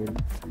want, dude.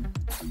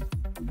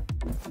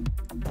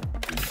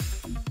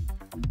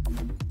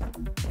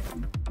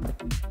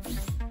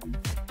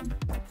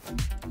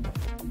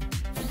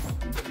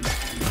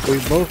 We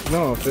both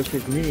know if this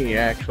was me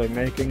actually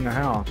making the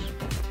house,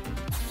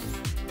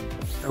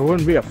 there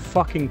wouldn't be a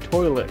fucking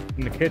toilet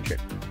in the kitchen.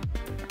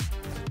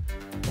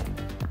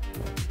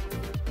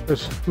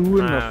 Because who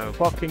in the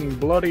fucking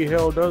bloody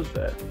hell does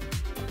that?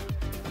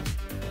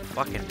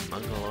 Fucking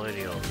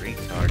mongoloidal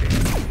retarded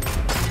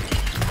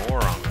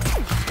moron.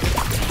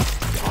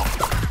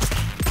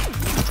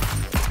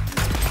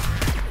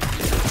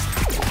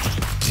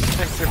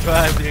 I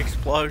survived the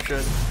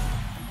explosion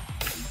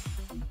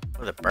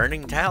with a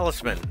burning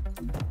talisman.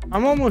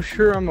 I'm almost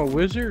sure I'm a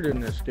wizard in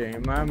this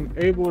game. I'm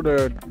able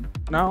to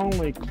not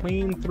only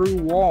clean through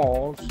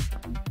walls,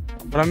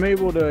 but I'm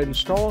able to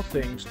install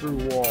things through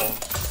walls.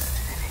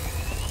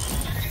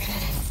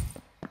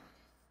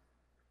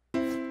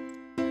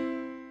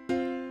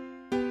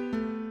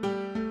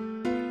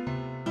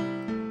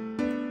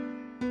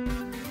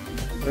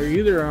 So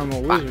either I'm a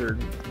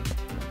wizard,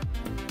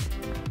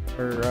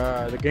 or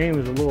the game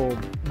is a little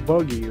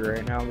buggy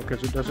right now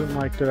because it doesn't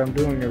like that I'm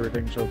doing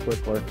everything so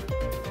quickly.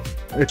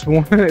 It's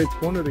one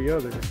or the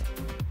other.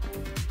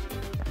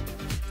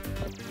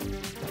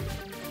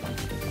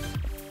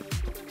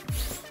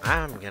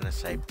 I'm gonna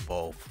say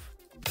both.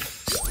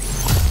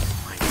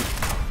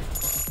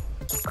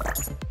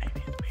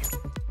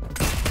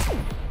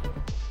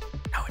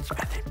 No, it's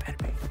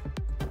methamphetamine.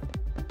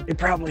 It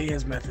probably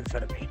is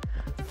methamphetamine.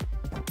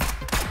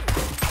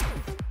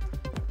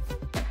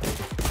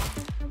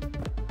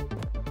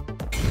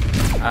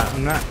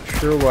 I'm not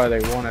sure why they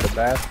wanted a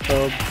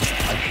bathtub,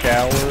 a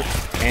shower,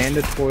 and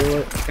a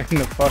toilet in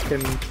the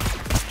fucking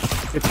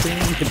kitchen,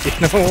 but you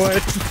know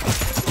what?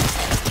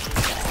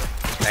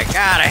 They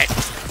got it!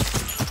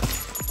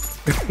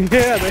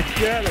 Yeah, they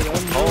got it.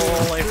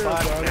 Holy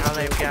fuck, now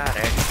they've got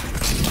it.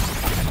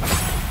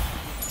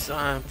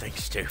 Something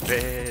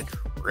stupid,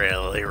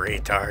 really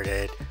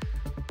retarded.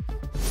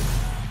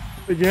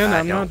 Again,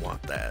 I don't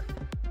want that.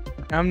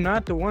 I'm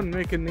not the one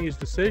making these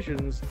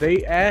decisions.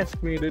 They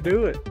asked me to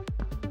do it.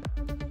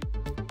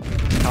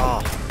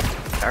 Oh,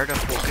 start a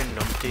fucking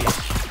numpties.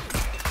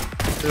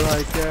 They're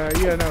like,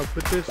 yeah, no,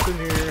 put this in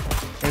here,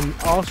 and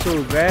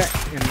also that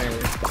in there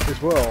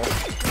as well,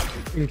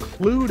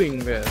 including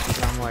this.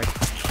 And I'm like,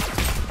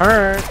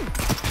 alright,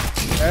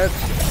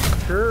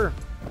 that's sure,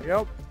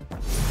 yep.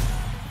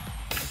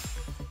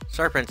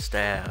 Serpent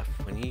Staff.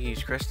 When you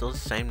use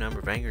crystals, the same number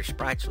of angry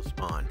sprites will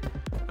spawn.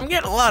 I'm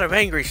getting a lot of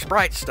angry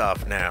sprite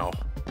stuff now.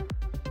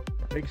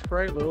 Big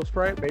sprite, little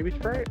sprite, baby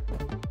sprite.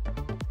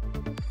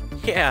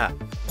 Yeah.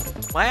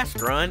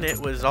 Last run, it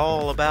was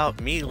all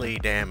about melee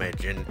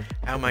damage and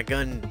how my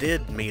gun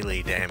did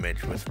melee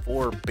damage with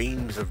 4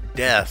 beams of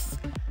death.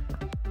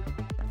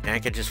 And I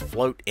could just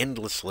float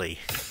endlessly.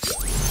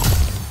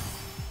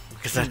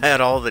 Because I had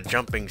all the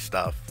jumping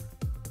stuff.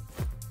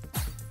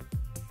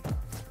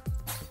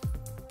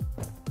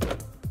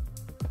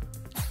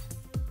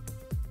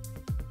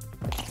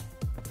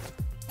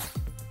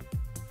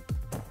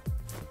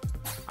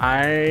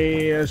 I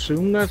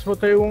assume that's what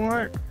they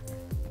want.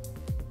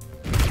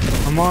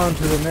 I'm on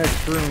to the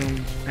next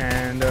room,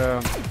 and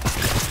I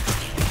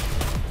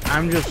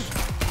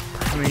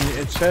mean,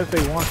 it says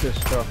they want this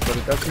stuff, but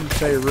it doesn't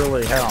say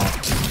really how.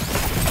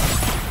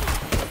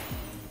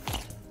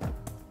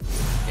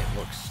 It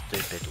looks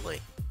stupidly.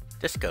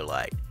 Disco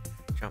light.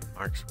 Jump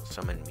marks will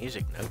summon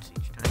music notes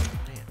each time you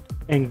land.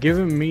 And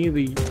giving me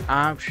the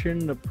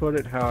option to put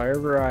it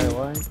however I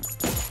like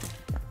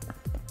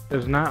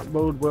does not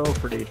bode well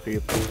for these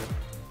people.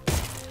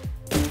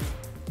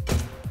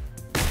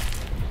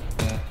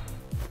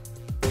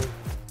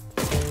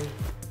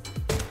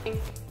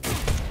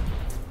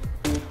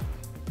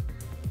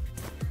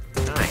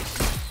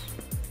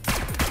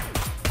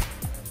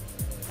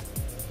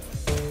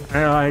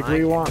 And like,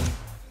 we want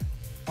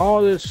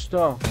all this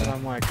stuff, and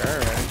I'm like,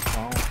 alright,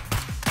 well,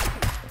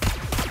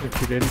 if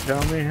you didn't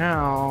tell me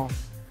how,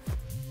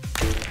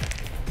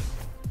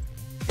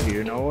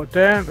 you know what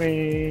that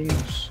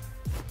means.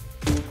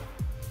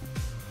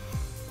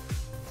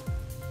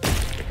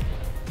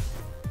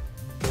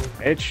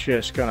 It's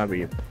just gonna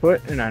be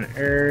put in an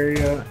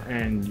area,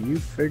 and you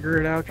figure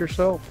it out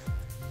yourself.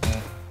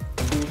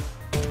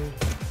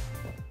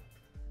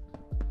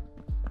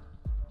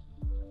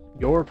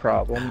 Your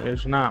problem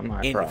is not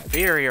my problem.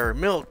 Inferior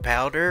milk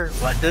powder?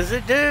 What does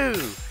it do?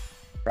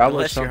 Probably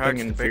Unless your something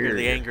heart's inferior. bigger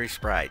the angry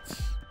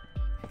sprites.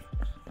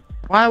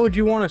 Why would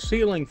you want a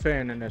ceiling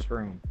fan in this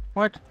room?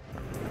 What?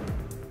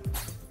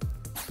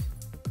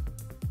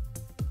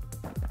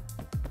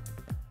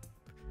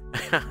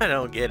 I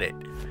don't get it.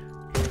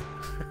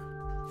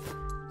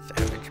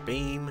 Savage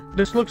beam.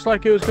 This looks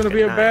like it was going to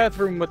be a Good night.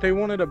 bathroom, but they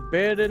wanted a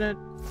bed in it,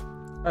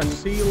 a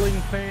ceiling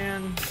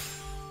fan,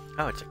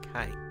 Oh, it's a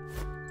kite.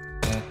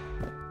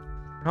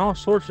 and all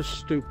sorts of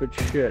stupid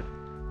shit.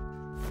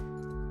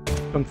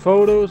 Some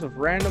photos of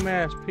random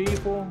ass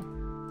people.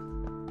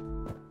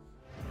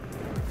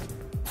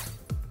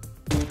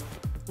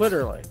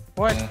 Literally.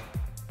 What?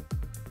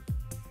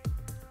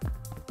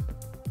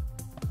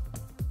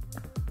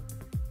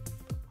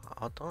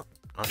 I'm done.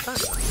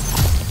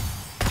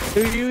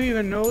 Do you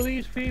even know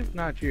these people?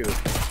 Not you.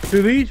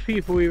 Do these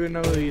people even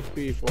know these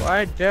people?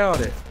 I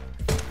doubt it.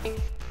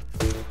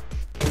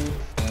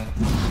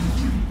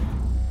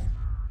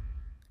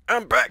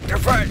 I'm back to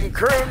fighting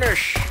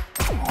Cronish!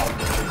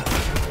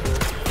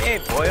 Hey,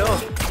 Boyle!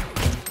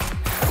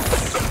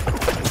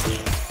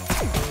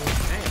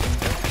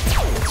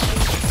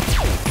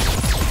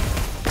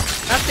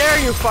 How dare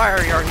you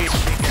fire your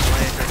heat-seeking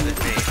lasers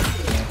at me?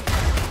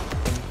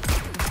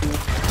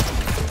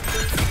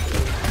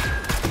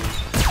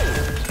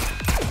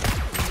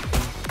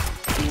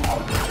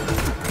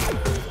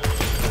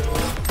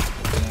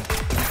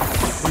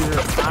 These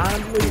are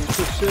oddly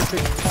specific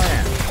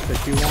plants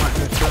that you want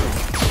in this room.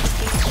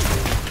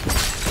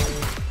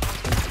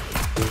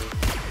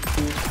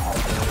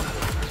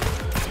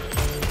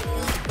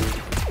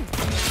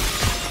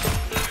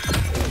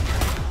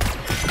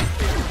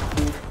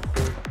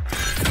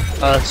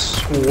 A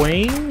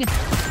swing?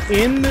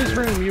 In this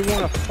room, you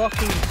want a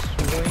fucking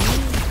swing?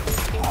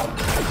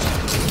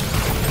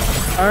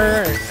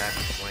 Alright.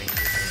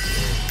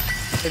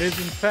 It is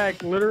in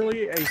fact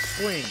literally a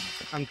swing.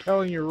 I'm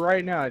telling you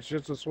right now, it's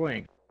just a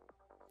swing.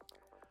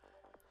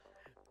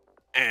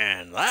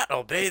 And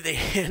that'll be the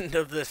end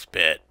of this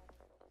bit.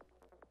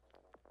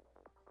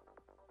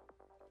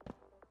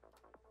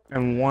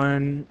 And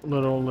one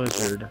little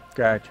lizard.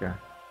 Gotcha.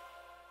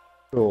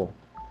 Cool.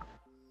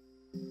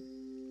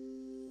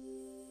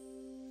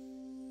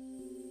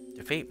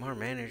 Defeat more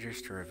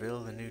managers to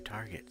reveal the new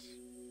targets.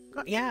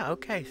 Oh, yeah,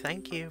 okay,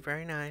 thank you.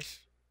 Very nice.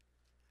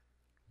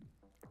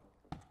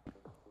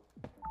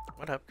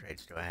 What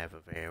upgrades do I have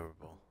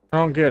available? I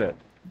don't get it.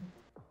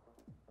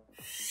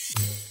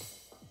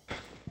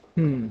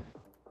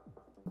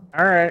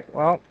 Alright,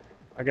 well,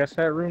 I guess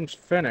that room's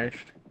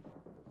finished.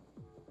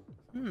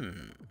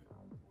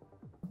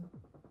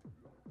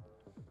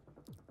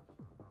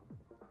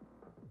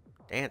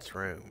 Dance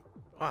room.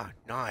 Ah,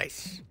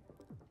 nice.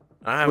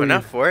 I don't have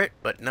enough for it,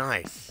 but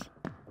nice.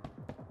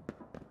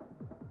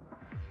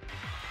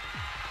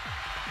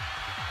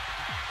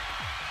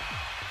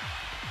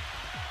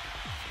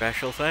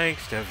 Special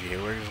thanks to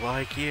viewers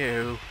like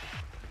you.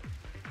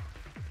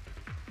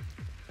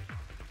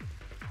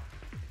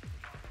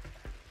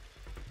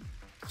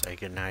 Say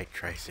goodnight,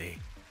 Tracy.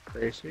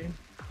 Tracy,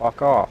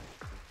 fuck off.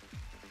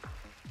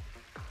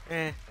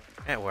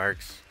 That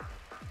works.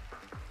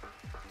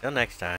 Till next time.